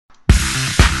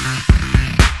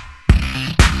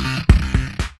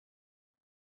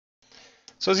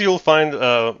So as you'll find,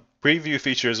 preview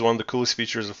feature is one of the coolest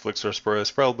features of Flixpress Pro.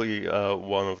 It's probably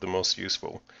one of the most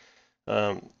useful.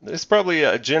 It's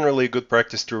probably generally good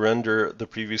practice to render the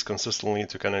previews consistently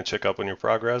to kind of check up on your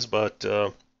progress, but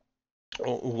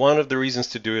one of the reasons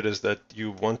to do it is that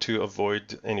you want to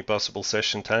avoid any possible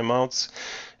session timeouts,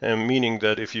 and meaning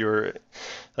that if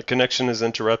a connection is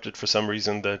interrupted for some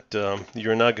reason, that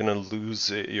you're not going to lose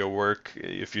your work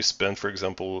if you spend, for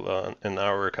example, an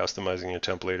hour customizing your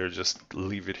template, or just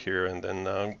leave it here and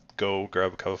then go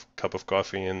grab a cup of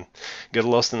coffee and get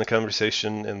lost in the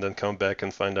conversation, and then come back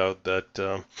and find out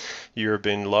that you're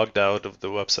being logged out of the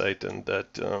website and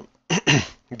that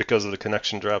because of the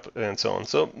connection drop and so on.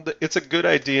 So it's a good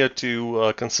idea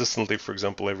to consistently, for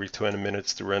example, every 20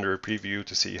 minutes to render a preview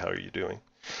to see how you're doing.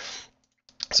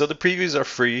 So the previews are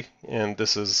free, and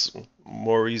this is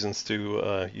more reasons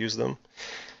to use them.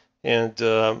 And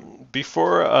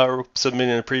before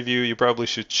submitting a preview, you probably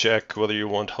should check whether you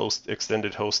want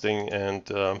extended hosting and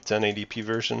 1080p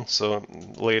version. So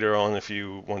later on, if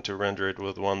you want to render it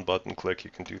with one button click, you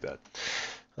can do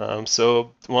that.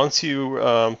 So once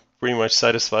you pretty much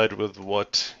satisfied with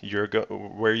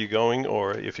where you're going,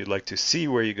 or if you'd like to see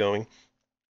where you're going,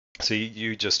 so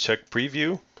you just check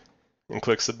preview and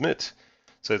click submit.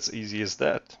 So it's easy as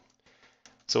that.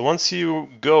 So once you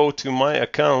go to my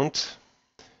account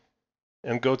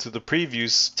and go to the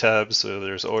previews tab, so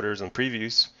there's orders and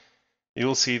previews,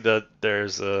 you'll see that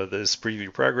there's this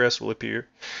preview progress will appear.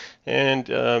 And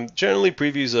generally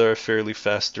previews are fairly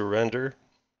fast to render.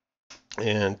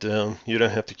 And you don't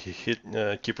have to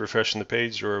keep refreshing the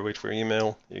page or wait for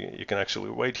email. You can actually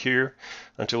wait here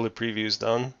until the preview is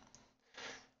done.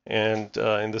 And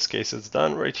in this case, it's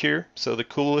done right here. So the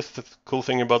cool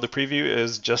thing about the preview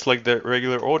is just like the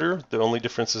regular order, the only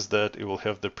difference is that it will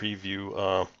have the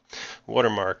preview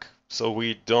watermark. So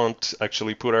we don't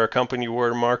actually put our company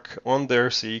watermark on there,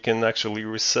 so you can actually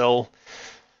resell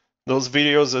those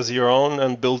videos as your own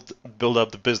and build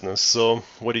up the business. So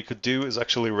what you could do is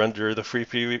actually render the free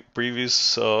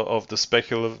previews of the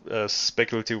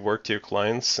speculative work to your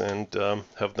clients, and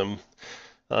have them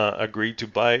agree to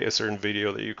buy a certain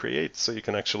video that you create, so you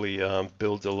can actually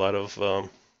build a lot of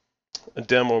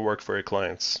demo work for your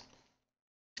clients.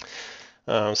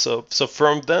 So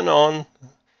from then on,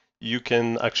 you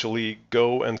can actually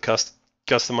go and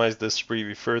customize this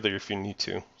preview further if you need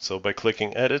to. So by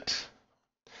clicking edit,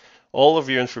 all of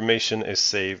your information is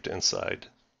saved inside.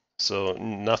 So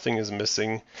nothing is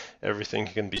missing. Everything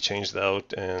can be changed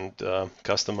out and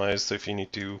customized. So if you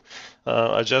need to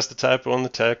adjust the typo on the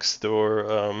text,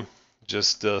 or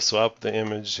just swap the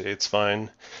image, it's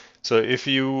fine. So if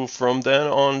you from then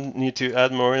on need to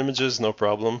add more images, no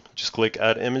problem. Just click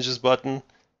Add Images button.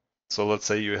 So let's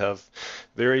say you have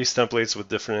various templates with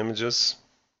different images.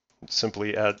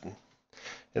 Simply add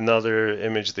another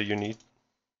image that you need,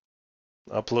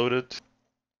 upload it,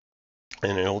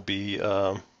 and it'll be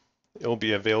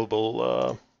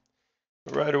available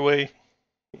right away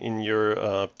in your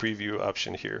preview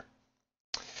option here.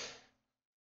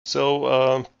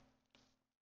 So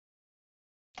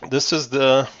this is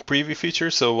the preview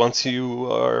feature. So once you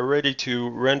are ready to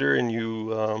render and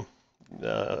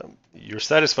you're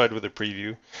satisfied with the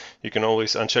preview, you can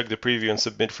always uncheck the preview and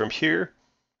submit from here,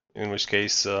 in which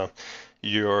case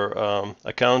your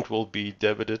account will be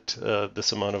debited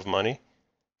this amount of money.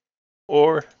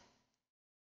 Or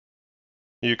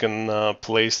you can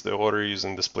place the order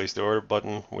using this place the order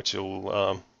button, which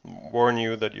will warn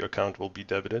you that your account will be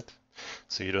debited,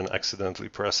 so you don't accidentally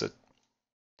press it.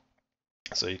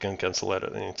 So you can cancel that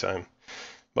at any time.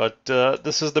 But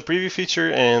this is the preview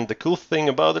feature, and the cool thing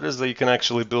about it is that you can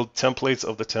actually build templates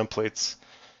of the templates,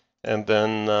 and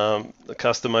then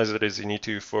customize it as you need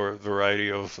to for a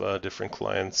variety of different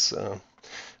clients,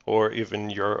 or even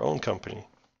your own company.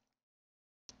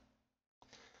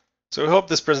 So I hope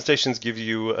this presentation gives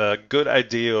you a good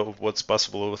idea of what's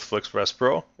possible with Flixpress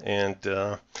Pro, and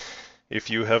if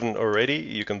you haven't already,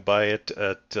 you can buy it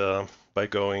by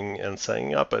going and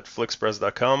signing up at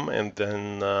flixpress.com, and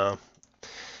then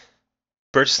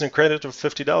purchasing a credit of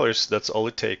 $50. That's all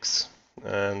it takes.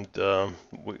 And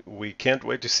we can't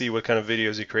wait to see what kind of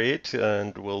videos you create,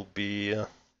 and we'll be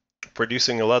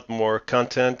producing a lot more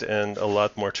content and a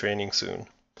lot more training soon.